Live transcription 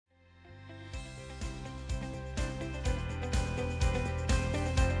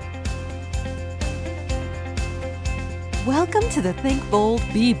Welcome to the Think Bold,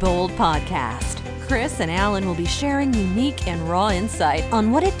 Be Bold podcast. Chris and Alan will be sharing unique and raw insight on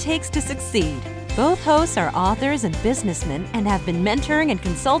what it takes to succeed. Both hosts are authors and businessmen and have been mentoring and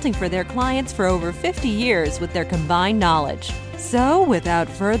consulting for their clients for over 50 years with their combined knowledge. So, without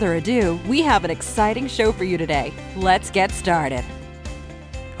further ado, we have an exciting show for you today. Let's get started.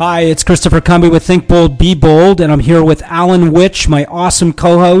 Hi, it's Christopher Cumby with Think Bold, Be Bold, and I'm here with Alan Witch, my awesome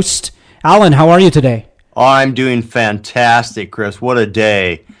co-host. Alan, how are you today? Oh, I'm doing fantastic, Chris. What a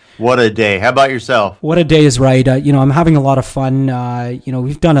day. What a day. How about yourself? What a day is right. I'm having a lot of fun.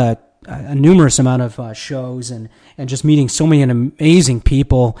 We've done a numerous amount of shows and just meeting so many amazing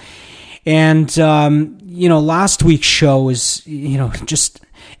people. And, last week's show is, just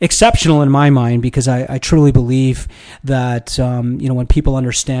exceptional in my mind because I truly believe that, when people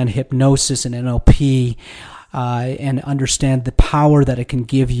understand hypnosis and NLP, and understand the power that it can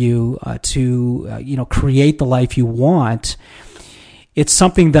give you to create the life you want, it's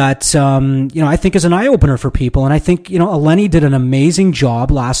something that I think is an eye opener for people. And I think Eleni did an amazing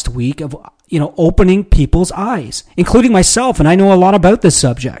job last week of opening people's eyes, including myself, and I know a lot about this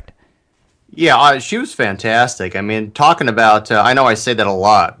subject. Yeah, she was fantastic. I mean, talking about I know I say that a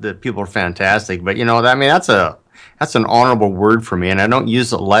lot, that people are fantastic, but that's an honorable word for me, and I don't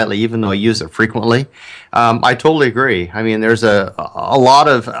use it lightly, even though I use it frequently. I totally agree. I mean, there's a lot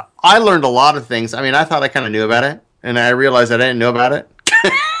of, I learned a lot of things. I mean, I thought I kind of knew about it, and I realized I didn't know about it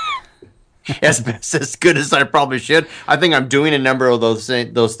as good as I probably should. I think I'm doing a number of those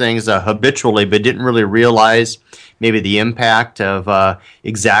things habitually, but didn't really realize maybe the impact of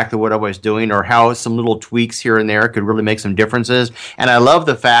exactly what I was doing, or how some little tweaks here and there could really make some differences. And I love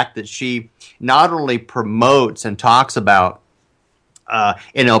the fact that she not only promotes and talks about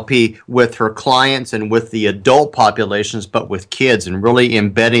NLP with her clients and with the adult populations, but with kids, and really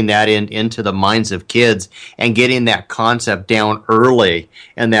embedding that into the minds of kids and getting that concept down early,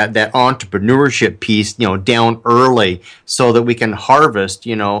 and that entrepreneurship piece, down early, so that we can harvest,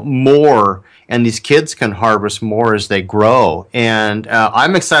 more, and these kids can harvest more as they grow. And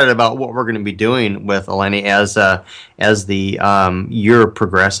I'm excited about what we're going to be doing with Eleni as the year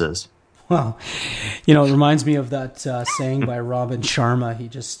progresses. Well, it reminds me of that saying by Robin Sharma. He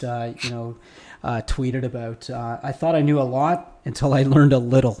just, tweeted about, I thought I knew a lot until I learned a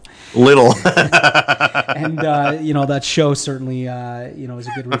little. And, that show certainly, is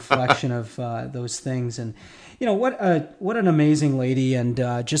a good reflection of those things. And, what an amazing lady, and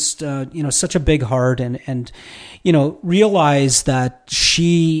just, such a big heart, and realize that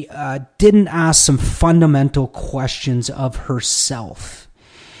she didn't ask some fundamental questions of herself,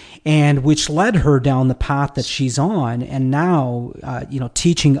 and which led her down the path that she's on. And now,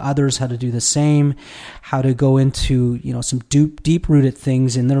 teaching others how to do the same, how to go into, some deep-rooted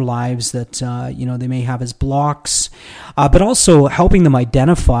things in their lives that, they may have as blocks, but also helping them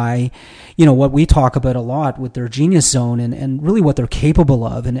identify, what we talk about a lot with their genius zone, and really what they're capable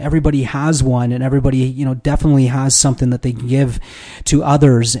of. And everybody has one, and everybody, definitely has something that they can give to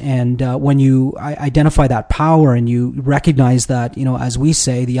others. And when you identify that power, and you recognize that, as we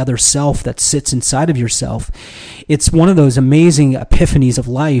say, the other self that sits inside of yourself, it's one of those amazing epiphanies of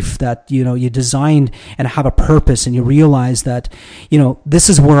life that, you designed and have a purpose, and you realize that, this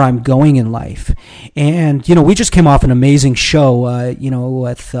is where I'm going in life. And, we just came off an amazing show,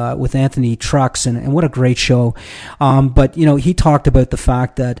 with Anthony Trucks, and what a great show. But, he talked about the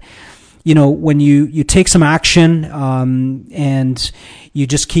fact that, when you take some action, and you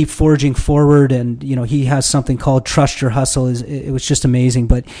just keep forging forward, and, he has something called Trust Your Hustle. It was just amazing.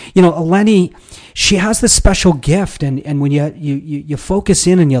 But, Eleni, she has this special gift, and when you focus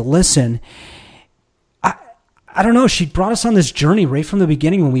in and you listen, I don't know, she brought us on this journey right from the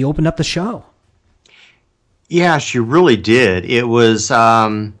beginning when we opened up the show. Yeah, she really did. It was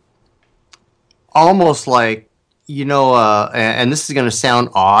almost like, and this is going to sound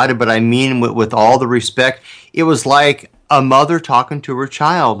odd, but I mean with all the respect, it was like a mother talking to her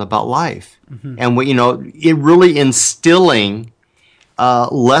child about life. Mm-hmm. And, it really instilling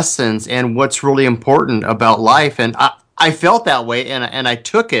lessons and what's really important about life. And I felt that way, and I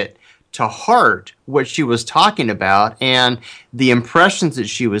took it to heart, what she was talking about, and the impressions that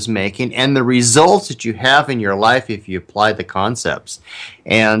she was making, and the results that you have in your life if you apply the concepts.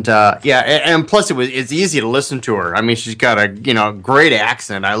 And and plus it's easy to listen to her. I mean, she's got a great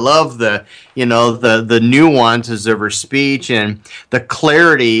accent. I love the nuances of her speech, and the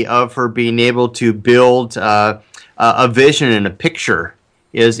clarity of her being able to build a vision and a picture.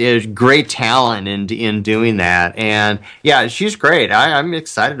 Is great talent in doing that. And yeah, she's great. I'm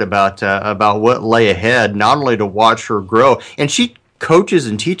excited about what lay ahead, not only to watch her grow. And she coaches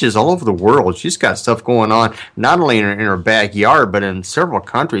and teaches all over the world. She's got stuff going on, not only in her backyard, but in several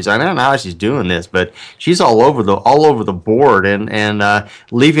countries. I don't know how she's doing this, but she's all over the board and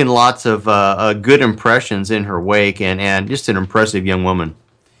leaving lots of good impressions in her wake, and just an impressive young woman.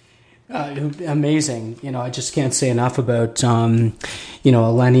 Amazing. I just can't say enough about,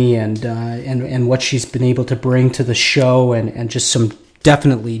 Eleni and what she's been able to bring to the show, and just some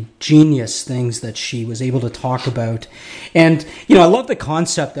definitely genius things that she was able to talk about. And, I love the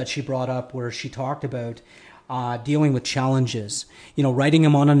concept that she brought up where she talked about dealing with challenges, writing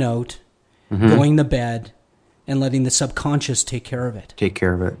them on a note, going to bed, and letting the subconscious take care of it.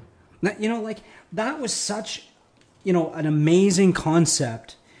 That was such, an amazing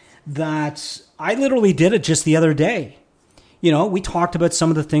concept that I literally did it just the other day. We talked about some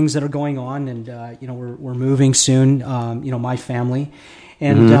of the things that are going on, and we're moving soon. My family,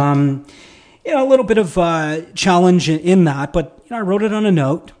 and a little bit of challenge in that. But I wrote it on a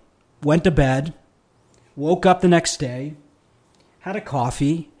note, went to bed, woke up the next day, had a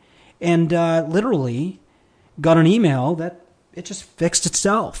coffee, and literally got an email that it just fixed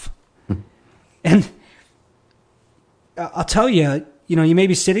itself. And I'll tell you. You may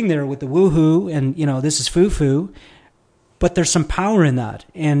be sitting there with the woohoo and, this is foo-foo, but there's some power in that.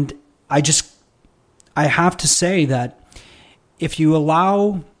 And I have to say that if you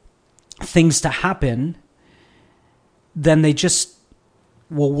allow things to happen, then they just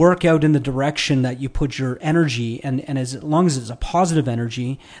will work out in the direction that you put your energy. And as long as it's a positive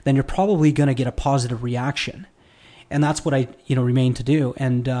energy, then you're probably going to get a positive reaction. And that's what I, remain to do.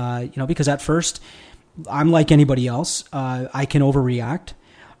 And, because at first, I'm like anybody else. I can overreact.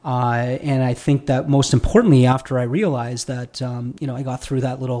 And I think that most importantly, after I realized that, I got through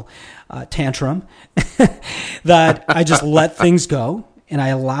that little tantrum, that I just let things go and I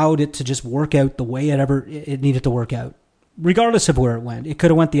allowed it to just work out the way it needed to work out, regardless of where it went. It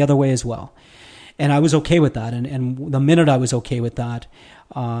could have went the other way as well. And I was okay with that. And the minute I was okay with that,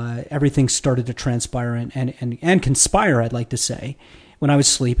 everything started to transpire and conspire, I'd like to say, when I was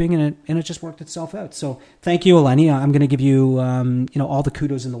sleeping, and it just worked itself out. So thank you, Eleni. I'm going to give you, all the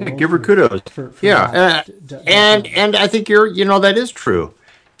kudos in the world. Give her kudos. For and I think that is true.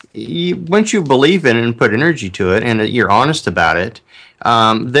 Once you believe in it and put energy to it, and you're honest about it,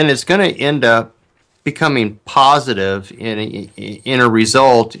 then it's going to end up becoming positive in a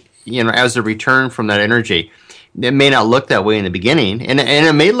result, as a return from that energy. It may not look that way in the beginning, and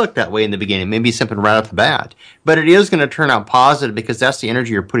it may look that way in the beginning, maybe something right off the bat, but it is going to turn out positive because that's the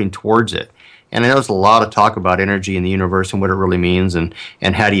energy you're putting towards it. And I know there's a lot of talk about energy in the universe and what it really means, and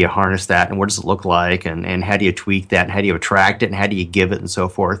how do you harness that, and what does it look like, and how do you tweak that, and how do you attract it, and how do you give it, and so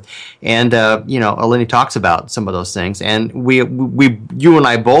forth. And Eleni talks about some of those things, and you and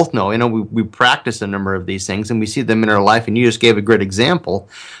I both know, we practice a number of these things, and we see them in our life. And you just gave a great example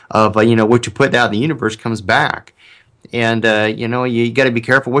of what you put out in the universe comes back. And, you got to be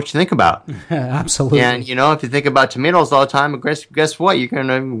careful what you think about. Absolutely. And, if you think about tomatoes all the time, guess what? You're going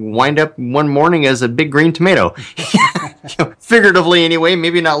to wind up one morning as a big green tomato. Figuratively anyway,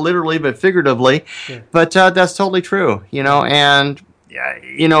 maybe not literally, but figuratively. Sure. But that's totally true, and,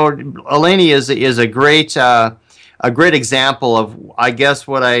 Eleni is a great example of, I guess,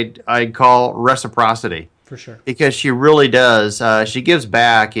 what I'd call reciprocity. For sure. Because she really does. She gives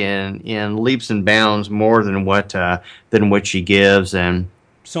back in leaps and bounds more than what she gives, and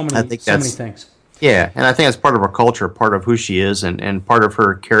so many things. Yeah, and I think that's part of her culture, part of who she is, and part of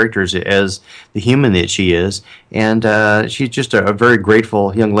her characters as the human that she is. And she's just a very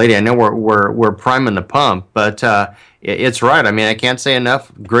grateful young lady. I know we're priming the pump, but it's right. I mean, I can't say enough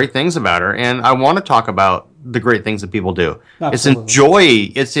great things about her, and I want to talk about the great things that people do. Absolutely.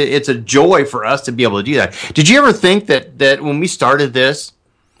 It's a joy for us to be able to do that. Did you ever think that when we started this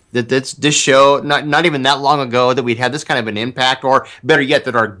show, not even that long ago, that we'd have this kind of an impact, or better yet,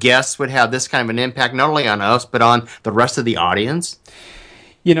 that our guests would have this kind of an impact, not only on us, but on the rest of the audience?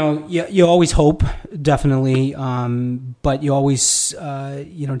 You always hope, definitely, but you always,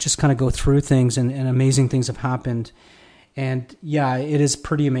 just kind of go through things, and amazing things have happened. And yeah, it is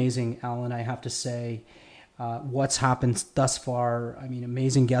pretty amazing, Alan, I have to say. What's happened thus far. I mean,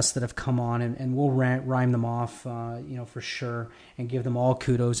 amazing guests that have come on, and we'll rhyme them off, for sure, and give them all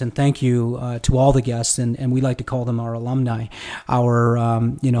kudos. And thank you to all the guests, and we like to call them our alumni, our,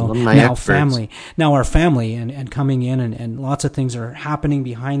 alumni now experts. Our family, and coming in, and lots of things are happening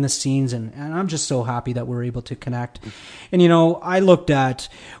behind the scenes, and I'm just so happy that we're able to connect. And, I looked at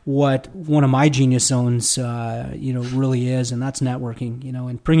what one of my genius zones, really is, and that's networking,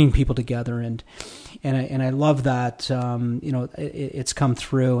 and bringing people together, and I love that, it's come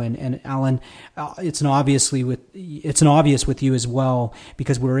through. And Alan, it's obvious with you as well,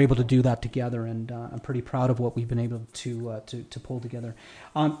 because we were able to do that together. And I'm pretty proud of what we've been able to pull together.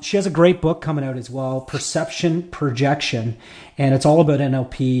 She has a great book coming out as well, Perception Projection, and it's all about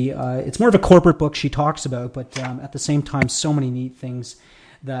NLP. It's more of a corporate book she talks about, but at the same time, so many neat things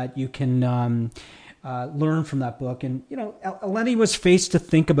that you can learn from that book. And, Eleni was faced to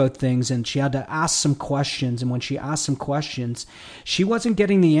think about things, and she had to ask some questions. And when she asked some questions, she wasn't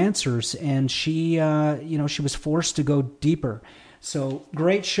getting the answers, and she was forced to go deeper. So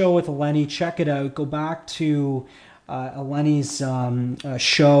great show with Eleni. Check it out. Go back to Eleni's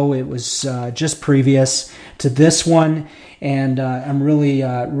show. It was just previous to this one, and I'm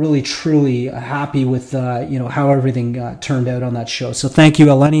really truly happy with how everything turned out on that show. So thank you,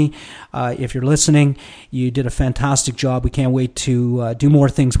 Eleni. If you're listening, you did a fantastic job. We can't wait to do more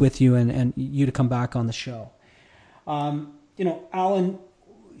things with you and you to come back on the show. Alan,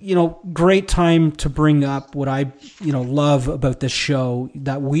 great time to bring up what I love about this show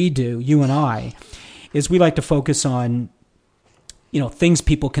that we do, you and I, is we like to focus on, things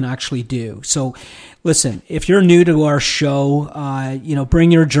people can actually do. So listen, if you're new to our show,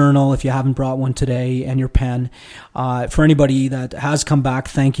 bring your journal if you haven't brought one today, and your pen. For anybody that has come back,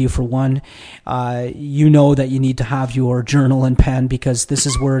 thank you for one. That you need to have your journal and pen, because this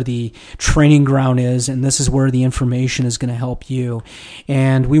is where the training ground is, and this is where the information is going to help you.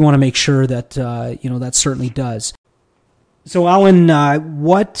 And we want to make sure that, that certainly does. So Alan,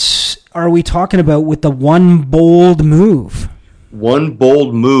 what are we talking about with the one bold move? One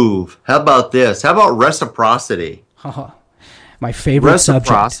bold move. How about this? How about reciprocity? My favorite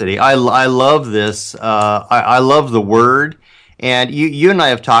reciprocity. subject. I love this. I love the word. And you and I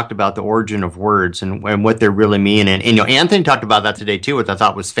have talked about the origin of words and what they really mean. And Anthony talked about that today too, which I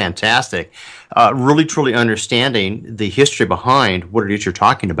thought was fantastic. Really, truly understanding the history behind what it is you're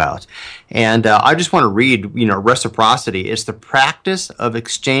talking about. And I just want to read, reciprocity is the practice of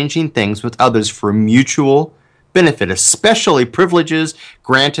exchanging things with others for mutual benefit, especially privileges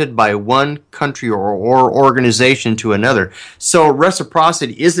granted by one country or organization to another. So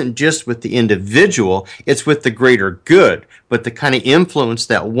reciprocity isn't just with the individual, it's with the greater good, but the kind of influence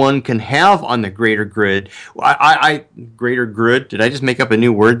that one can have on the greater good. Greater good, did I just make up a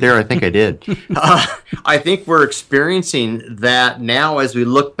new word there? I think I did. I think we're experiencing that now as we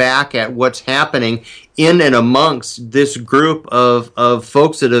look back at what's happening in and amongst this group of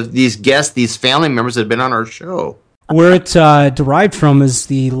folks that have, these guests, these family members that have been on our show. Where it derived from is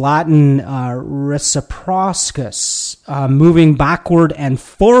the Latin reciprocus, moving backward and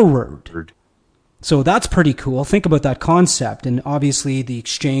forward. So that's pretty cool. Think about that concept. And obviously the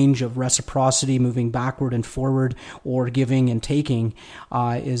exchange of reciprocity, moving backward and forward, or giving and taking,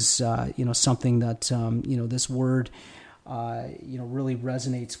 is something that this word really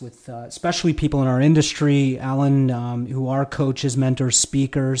resonates with, especially people in our industry, Alan, who are coaches, mentors,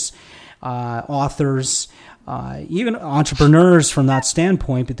 speakers, authors, even entrepreneurs from that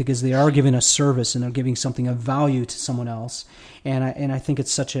standpoint, because they are giving a service and they're giving something of value to someone else. And I think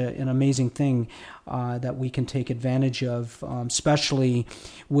it's such an amazing thing that we can take advantage of, especially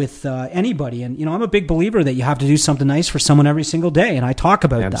with anybody. And, I'm a big believer that you have to do something nice for someone every single day. And I talk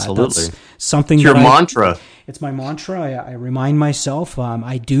about Absolutely. that. That's something it's your mantra. It's my mantra. I remind myself.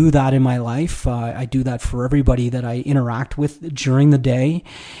 I do that in my life. I do that for everybody that I interact with during the day,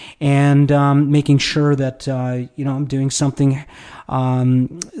 and making sure that I'm doing something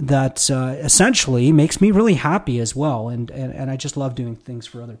that essentially makes me really happy as well. And I just love doing things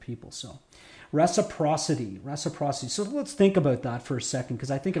for other people. So. Reciprocity. So let's think about that for a second,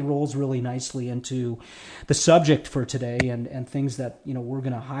 because I think it rolls really nicely into the subject for today and things that we're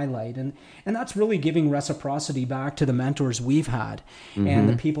going to highlight, and that's really giving reciprocity back to the mentors we've had, and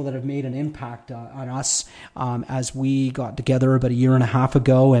the people that have made an impact on us as we got together about a year and a half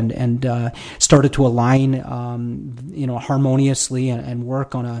ago and started to align harmoniously and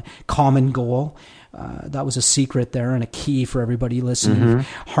work on a common goal. That was a secret there and a key for everybody listening.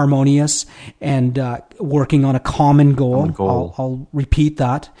 Harmonious and working on a common goal. I'll repeat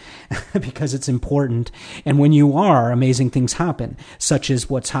that because it's important. And when you are, amazing things happen, such as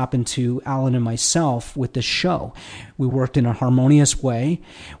what's happened to Alan and myself with this show. We worked in a harmonious way.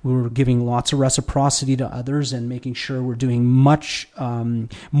 We were giving lots of reciprocity to others and making sure we're doing much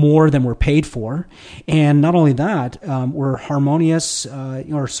more than we're paid for. And not only that, we're harmonious,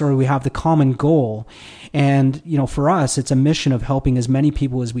 we have the common goal people. And, for us, it's a mission of helping as many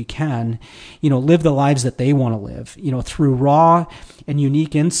people as we can, live the lives that they want to live, through raw and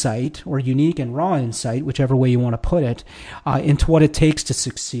unique insight, or unique and raw insight, whichever way you want to put it, into what it takes to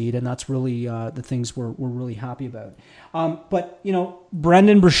succeed. And that's really the things we're really happy about. But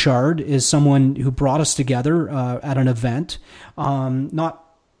Brendan Burchard is someone who brought us together at an event, not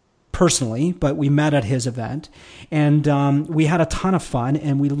personally, but we met at his event, and we had a ton of fun,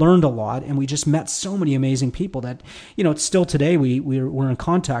 and we learned a lot, and we just met so many amazing people that, still today we're in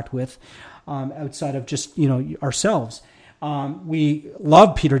contact with, outside of just, ourselves. We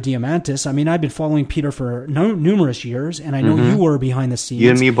love Peter Diamandis. I mean, I've been following Peter for numerous years, and I know you were behind the scenes.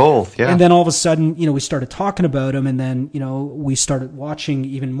 You and me both, yeah. And then all of a sudden, we started talking about him, and then, we started watching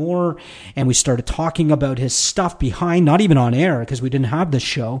even more, and we started talking about his stuff behind, not even on air, because we didn't have this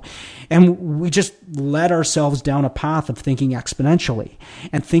show. And we just led ourselves down a path of thinking exponentially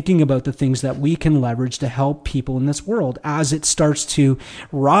and thinking about the things that we can leverage to help people in this world as it starts to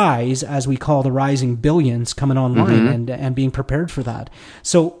rise, as we call the rising billions coming online, and being prepared for that.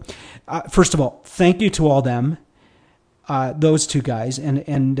 So, first of all, thank you to all them, those two guys,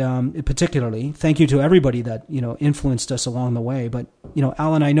 and particularly thank you to everybody that influenced us along the way. But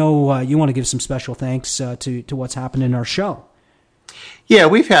Alan, I know you want to give some special thanks to what's happened in our show. Yeah,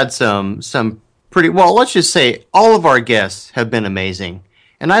 we've had some pretty well. Let's just say all of our guests have been amazing,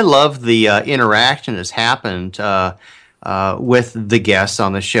 and I love the interaction that's happened with the guests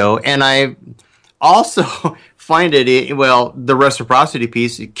on the show, and I also find the reciprocity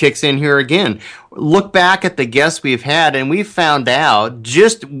piece kicks in here again. Look back at the guests we've had, and we found out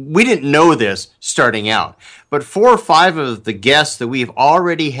we didn't know this starting out, but 4 or 5 of the guests that we've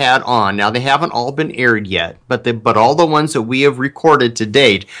already had on, now they haven't all been aired yet, but all the ones that we have recorded to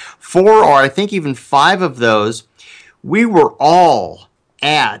date, 4 or I think even 5 of those, we were all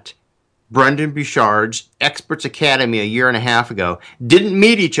at Brendan Burchard's Experts Academy a year and a half ago. Didn't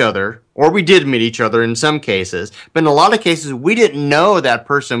meet each other, or we did meet each other in some cases, but in a lot of cases we didn't know that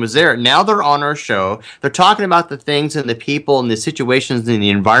person was there. Now they're on our show. They're talking about the things and the people and the situations and the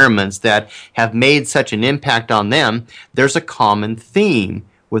environments that have made such an impact on them. There's a common theme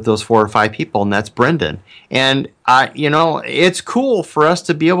with those 4 or 5 people, and that's Brendan. And, it's cool for us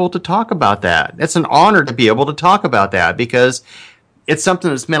to be able to talk about that. It's an honor to be able to talk about that, because it's something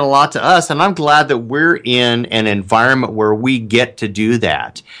that's meant a lot to us, and I'm glad that we're in an environment where we get to do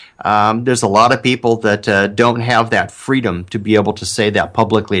that. There's a lot of people that don't have that freedom to be able to say that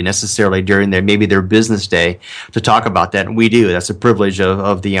publicly necessarily during maybe their business day to talk about that, and we do. That's a privilege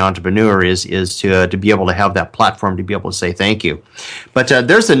of the entrepreneur is to be able to have that platform to be able to say thank you. But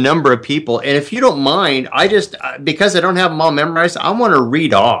there's a number of people, and if you don't mind, I just because I don't have them all memorized, I want to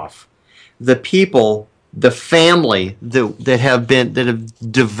read off the people, the family that have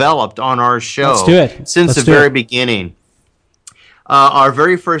developed on our show. Let's do it. Since the very beginning. Our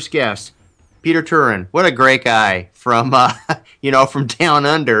very first guest, Peter Turin. What a great guy from from down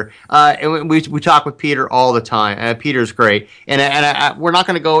under. And we talk with Peter all the time. Peter's great, and we're not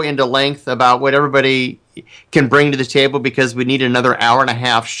going to go into length about what everybody can bring to the table because we need another hour and a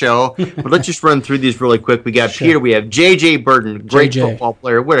half show. But let's just run through these really quick. We got Peter. We have J.J. Burton, great football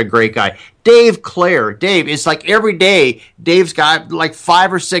player. What a great guy. Dave Clare. Dave, it's like every day Dave's got like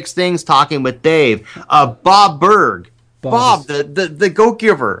 5 or 6 things talking with Dave. Bob Berg. Bob, the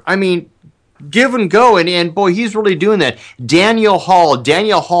go-giver. I mean, give and go, and boy, he's really doing that. Daniel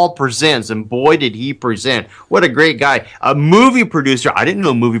Hall presents, and boy, did he present. What a great guy. A movie producer. I didn't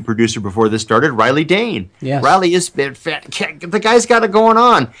know movie producer before this started. Riley Dane. Yes. Riley is the guy's got it going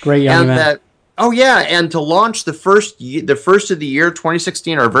on. Great young man. And to launch the first of the year,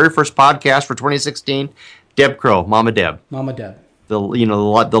 2016, our very first podcast for 2016, Deb Crow, Mama Deb. The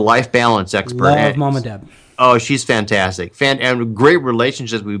life balance expert. Love Mama Deb. Oh, she's fantastic. And great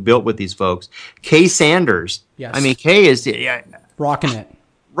relationships we built with these folks. Kay Sanders. Yes. I mean, Kay is rocking it.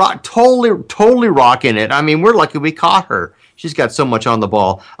 Totally rocking it. I mean, we're lucky we caught her. She's got so much on the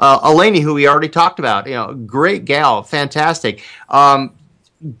ball. Eleni, who we already talked about, great gal, fantastic.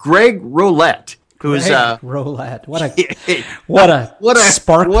 Greg Roulette. Who's Roulette? What a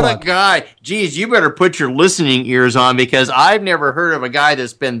spark plug. What a guy! Geez, you better put your listening ears on because I've never heard of a guy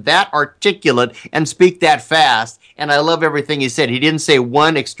that's been that articulate and speak that fast. And I love everything he said. He didn't say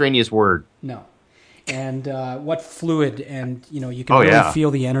one extraneous word. No. And what fluid, and you can really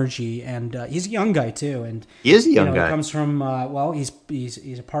feel the energy. And he's a young guy too, and he is a young guy. He comes from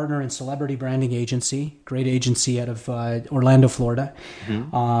he's a partner in Celebrity Branding Agency, great agency out of Orlando, Florida,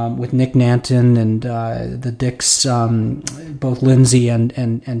 with Nick Nanton and the Dicks, both Lindsay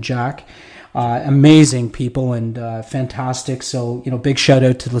and Jack. Amazing people and fantastic. So, big shout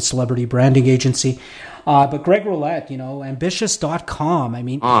out to the Celebrity Branding Agency. But Greg Roulette, ambitious.com. I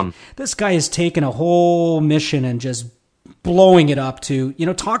mean, this guy has taken a whole mission and just blowing it up to,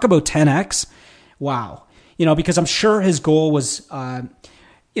 talk about 10X. Wow. Because I'm sure his goal was,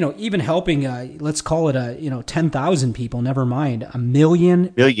 even helping, let's call it 10,000 people, never mind, a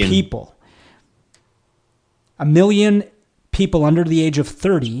million people. A million people under the age of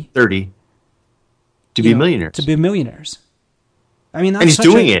 30. To be millionaires. To be millionaires. I mean, that's and he's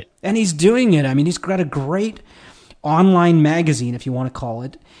doing it. And he's doing it. I mean, he's got a great online magazine, if you want to call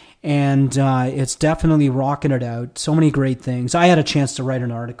it. And it's definitely rocking it out. So many great things. I had a chance to write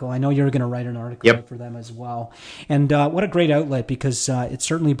an article. I know you're going to write an article for them as well. And what a great outlet, because it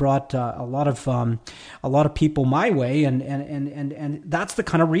certainly brought a lot of people my way. And that's the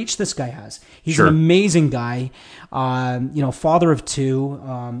kind of reach this guy has. He's an amazing guy. Father of two.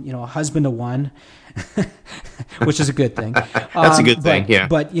 Husband of one. Which is a good thing. That's a good thing, yeah.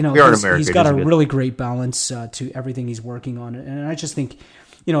 But he's got a really great balance to everything he's working on, and I just think,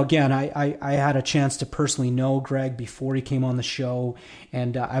 again, I had a chance to personally know Greg before he came on the show,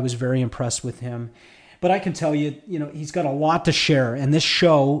 and I was very impressed with him. But I can tell you, he's got a lot to share, and this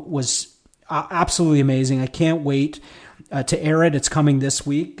show was absolutely amazing. I can't wait to air it. It's coming this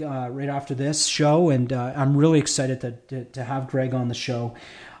week, right after this show, and I'm really excited to have Greg on the show.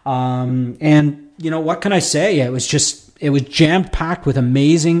 And what can I say? It was jam packed with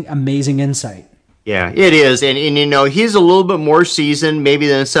amazing insight. Yeah, it is. And he's a little bit more seasoned maybe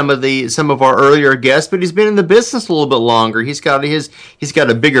than some of our earlier guests, but he's been in the business a little bit longer. He's got a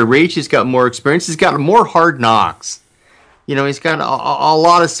bigger reach, he's got more experience, he's got more hard knocks. He's got a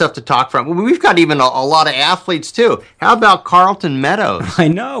lot of stuff to talk from. We've got even a lot of athletes too. How about Carlton Meadows? I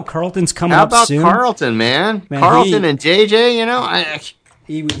know Carlton's coming up soon. How about Carlton, man? Carlton and JJ,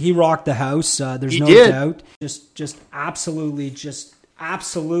 He rocked the house. There's no doubt. Just absolutely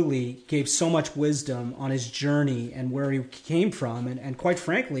gave so much wisdom on his journey and where he came from, and quite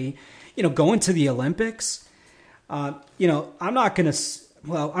frankly, going to the Olympics. I'm going to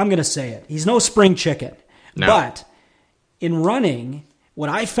say it. He's no spring chicken, but in running, what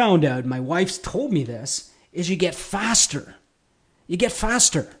I found out, my wife's told me this, is you get faster. You get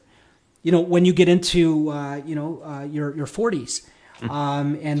faster. When you get into your 40s.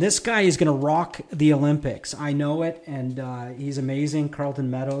 And this guy is going to rock the Olympics. I know it, and he's amazing.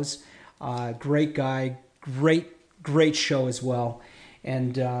 Carlton Meadows, great guy, great show as well.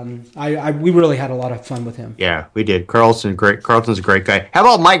 And we really had a lot of fun with him. Yeah, we did. Carlton's a great guy. How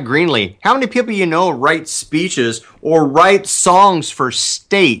about Mike Greenlee? How many people write speeches or write songs for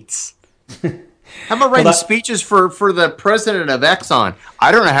states? How about writing speeches for the president of Exxon?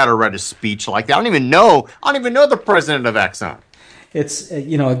 I don't know how to write a speech like that. I don't even know the president of Exxon. It's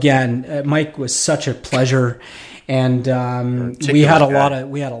again, Mike was such a pleasure, and we had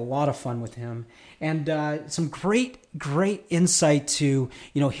a lot of fun with him, and some great insight to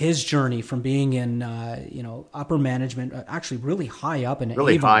his journey from being in upper management, actually really high up in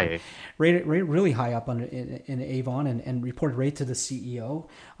Avon, really high up in Avon, and reported right to the CEO,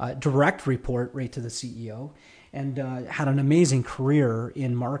 direct report right to the CEO. And had an amazing career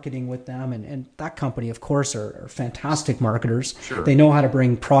in marketing with them. And that company, of course, are fantastic marketers. Sure. They know how to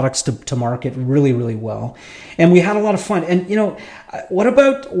bring products to market really, really well. And we had a lot of fun. And, what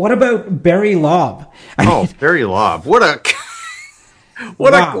about Barry Lobb? Barry Lobb. What a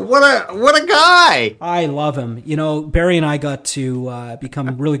guy. I love him. Barry and I got to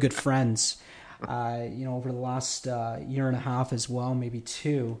become really good friends, over the last year and a half as well, maybe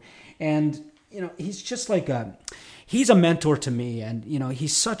two. And, he's just he's a mentor to me, and,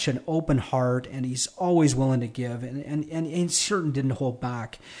 he's such an open heart, and he's always willing to give, and he certainly didn't hold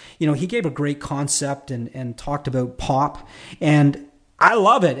back. He gave a great concept and talked about pop, and I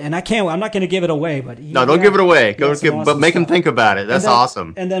love it, and I'm not going to give it away, but don't give it away. But make him think about it. That's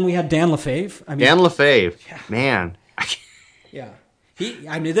awesome. And then we had Dan Lefebvre. Dan Lefebvre, man. Yeah.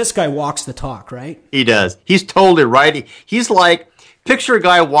 This guy walks the talk, right? He does. He's totally right. He's like, picture a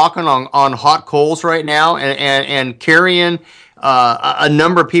guy walking on hot coals right now and carrying a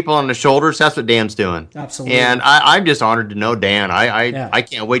number of people on his shoulders. That's what Dan's doing. Absolutely. And I'm just honored to know Dan. I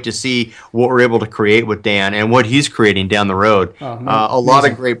can't wait to see what we're able to create with Dan and what he's creating down the road. A lot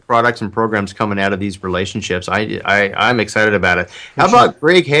of great products and programs coming out of these relationships. I'm excited about it. How about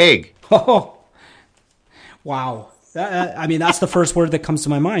Greg Hague? Oh, wow. That's the first word that comes to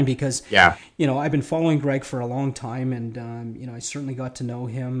my mind, because, I've been following Greg for a long time, and, I certainly got to know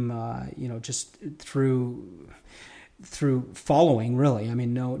him, just through through following, really. I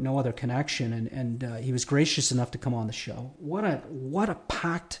mean, no other connection, and he was gracious enough to come on the show. What a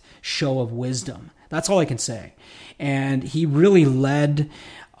packed show of wisdom. That's all I can say. And he really led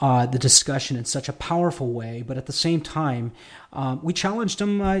the discussion in such a powerful way, but at the same time, we challenged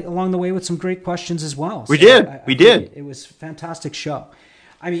him along the way with some great questions as well. We did. It was a fantastic show.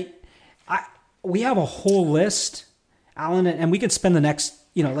 I mean, we have a whole list, Alan, and we could spend the next,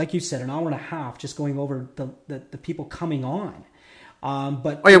 like you said, an hour and a half just going over the people coming on.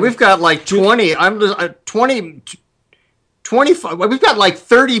 But we've got like 20. 25. We've got like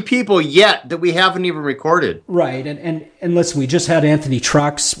 30 people yet that we haven't even recorded. Right, and listen, we just had Anthony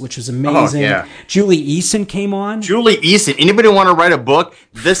Trucks, which was amazing. Oh, yeah. Julie Eason came on. Julie Eason. Anybody want to write a book?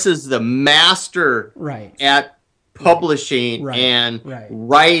 This is the master at publishing and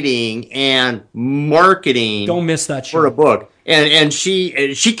writing and marketing. Don't miss that show for a book. And she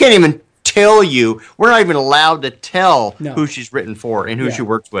can't even tell you. We're not even allowed to tell who she's written for and who she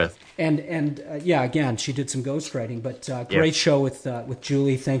works with. And again, she did some ghostwriting, but great show with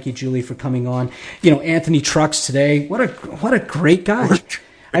Julie. Thank you, Julie, for coming on. Anthony Trucks today. What a great guy.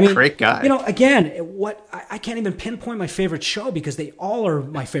 Great guy. Again, I can't even pinpoint my favorite show because they all are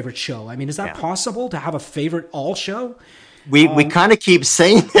my favorite show. I mean, is that possible to have a favorite all show? We kind of keep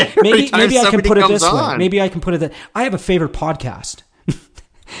saying that every time maybe I can put it this on. way. Maybe I can put it that I have a favorite podcast.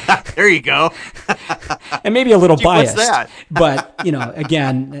 There you go. And maybe a little biased. What's that? But,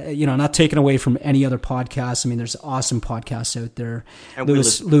 again, not taken away from any other podcasts. I mean, there's awesome podcasts out there. And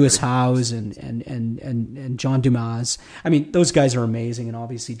Lewis Howes and John Dumas. I mean, those guys are amazing and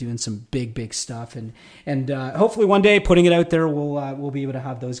obviously doing some big stuff. And hopefully one day putting it out there, we'll be able to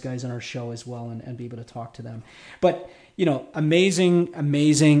have those guys on our show as well and be able to talk to them. But, amazing.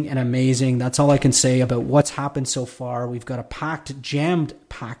 That's all I can say about what's happened so far. We've got a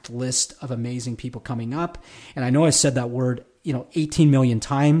jammed-packed list of amazing people coming up. And I know I said that word, 18 million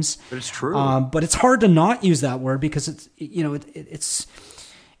times. But it's true. But it's hard to not use that word because it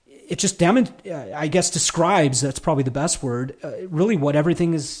just I guess describes, that's probably the best word, really what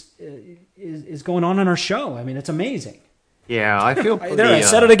everything is going on in our show. I mean, it's amazing. Yeah, I feel pretty... I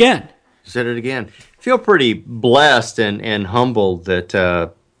said it again. Said it again. I feel pretty blessed and humbled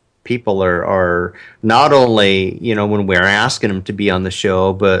that people are not only, when we're asking them to be on the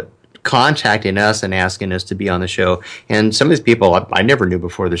show, but contacting us and asking us to be on the show. And some of these people I never knew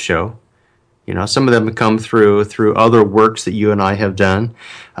before the show. Some of them come through other works that you and I have done.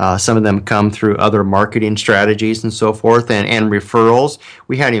 Some of them come through other marketing strategies and so forth, and referrals.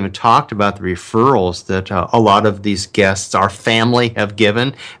 We hadn't even talked about the referrals that a lot of these guests, our family, have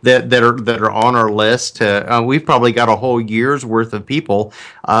given that are on our list. We've probably got a whole year's worth of people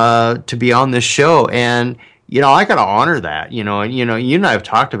to be on this show, and I got to honor that. You and I have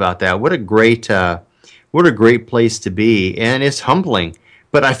talked about that. What a great place to be, and it's humbling.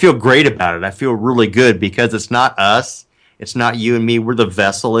 But I feel great about it. I feel really good because it's not us. It's not you and me. We're the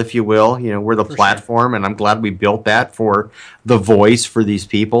vessel, if you will. We're the platform, and I'm glad we built that for the voice for these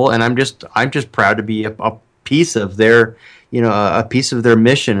people. And I'm just proud to be a piece of their, a piece of their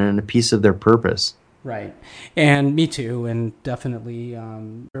mission and a piece of their purpose. Right, and me too. And definitely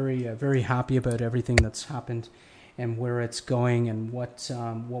very happy about everything that's happened and where it's going and what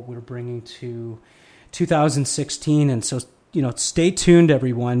we're bringing to 2016. And so, stay tuned,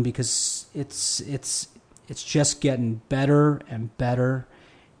 everyone, because it's just getting better and better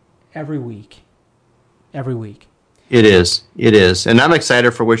every week. Every week. It is. And I'm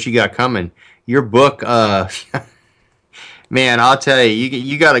excited for what you got coming. Your book, man, I'll tell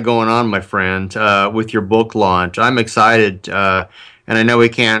you got it going on, my friend, with your book launch. I'm excited, and I know we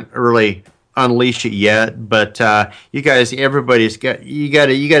can't really unleash it yet, but you guys, everybody's got you got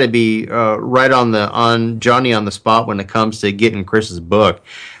to be right on Johnny on the spot when it comes to getting Chris's book.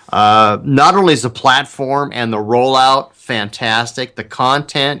 Not only is the platform and the rollout fantastic, the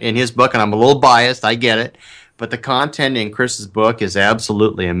content in his book, and I'm a little biased, I get it, but the content in Chris's book is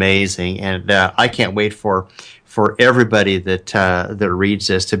absolutely amazing, and I can't wait for everybody that reads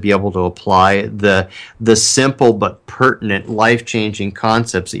this to be able to apply the simple but pertinent, life-changing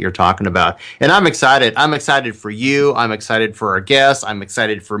concepts that you're talking about. And I'm excited. I'm excited for you. I'm excited for our guests. I'm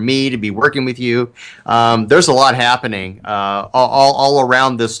excited for me to be working with you. There's a lot happening all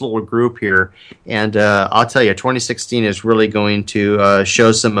around this little group here. And I'll tell you, 2016 is really going to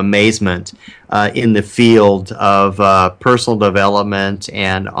show some amazement in the field of personal development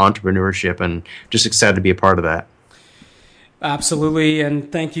and entrepreneurship, and just excited to be a part of that. Absolutely,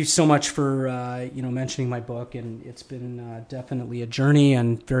 and thank you so much for mentioning my book. And it's been definitely a journey,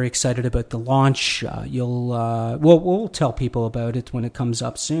 and very excited about the launch. We'll tell people about it when it comes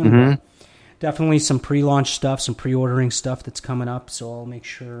up soon. Mm-hmm. definitely some pre-launch stuff, some pre-ordering stuff that's coming up. So I'll make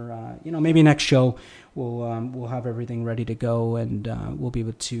sure, maybe next show we'll have everything ready to go, and we'll be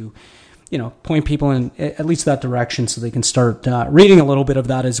able to, point people in at least that direction so they can start reading a little bit of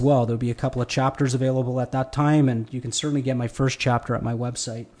that as well. There'll be a couple of chapters available at that time, and you can certainly get my first chapter at my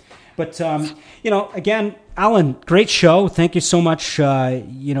website. But, again, Alan, great show. Thank you so much.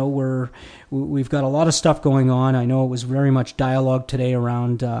 We've got a lot of stuff going on. I know it was very much dialogue today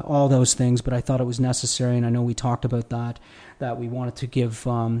around all those things, but I thought it was necessary, and I know we talked about that we wanted to give,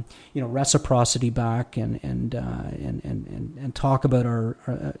 reciprocity back and talk about our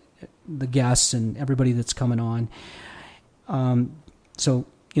the guests and everybody that's coming on. So,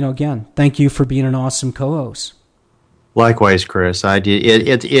 again, thank you for being an awesome co-host. Likewise, Chris. I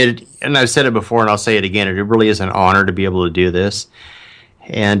did it, and I've said it before, and I'll say it again. It really is an honor to be able to do this,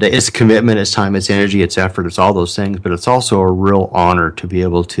 and it's commitment, it's time, it's energy, it's effort, it's all those things. But it's also a real honor to be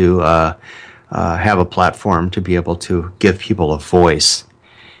able to have a platform to be able to give people a voice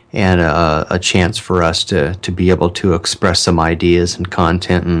and a chance for us to be able to express some ideas and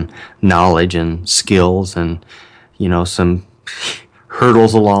content and knowledge and skills and some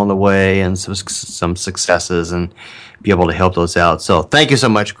hurdles along the way and some successes, and be able to help those out. So thank you so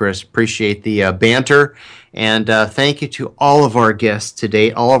much, Chris. Appreciate the banter. And thank you to all of our guests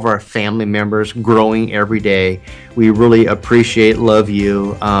today, all of our family members growing every day. We really appreciate, love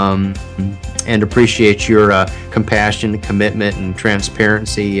you, and appreciate your compassion, commitment, and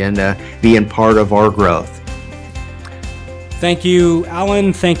transparency, and being part of our growth. Thank you,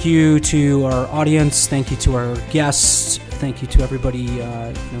 Alan. Thank you to our audience. Thank you to our guests. Thank you to everybody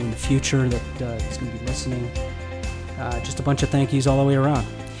in the future that is going to be listening. Just a bunch of thank yous all the way around.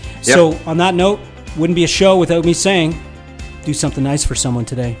 Yep. So on that note, wouldn't be a show without me saying, do something nice for someone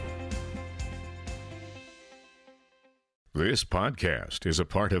today. This podcast is a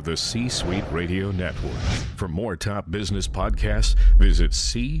part of the C-Suite Radio Network. For more top business podcasts, visit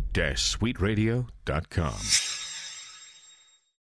c-suiteradio.com.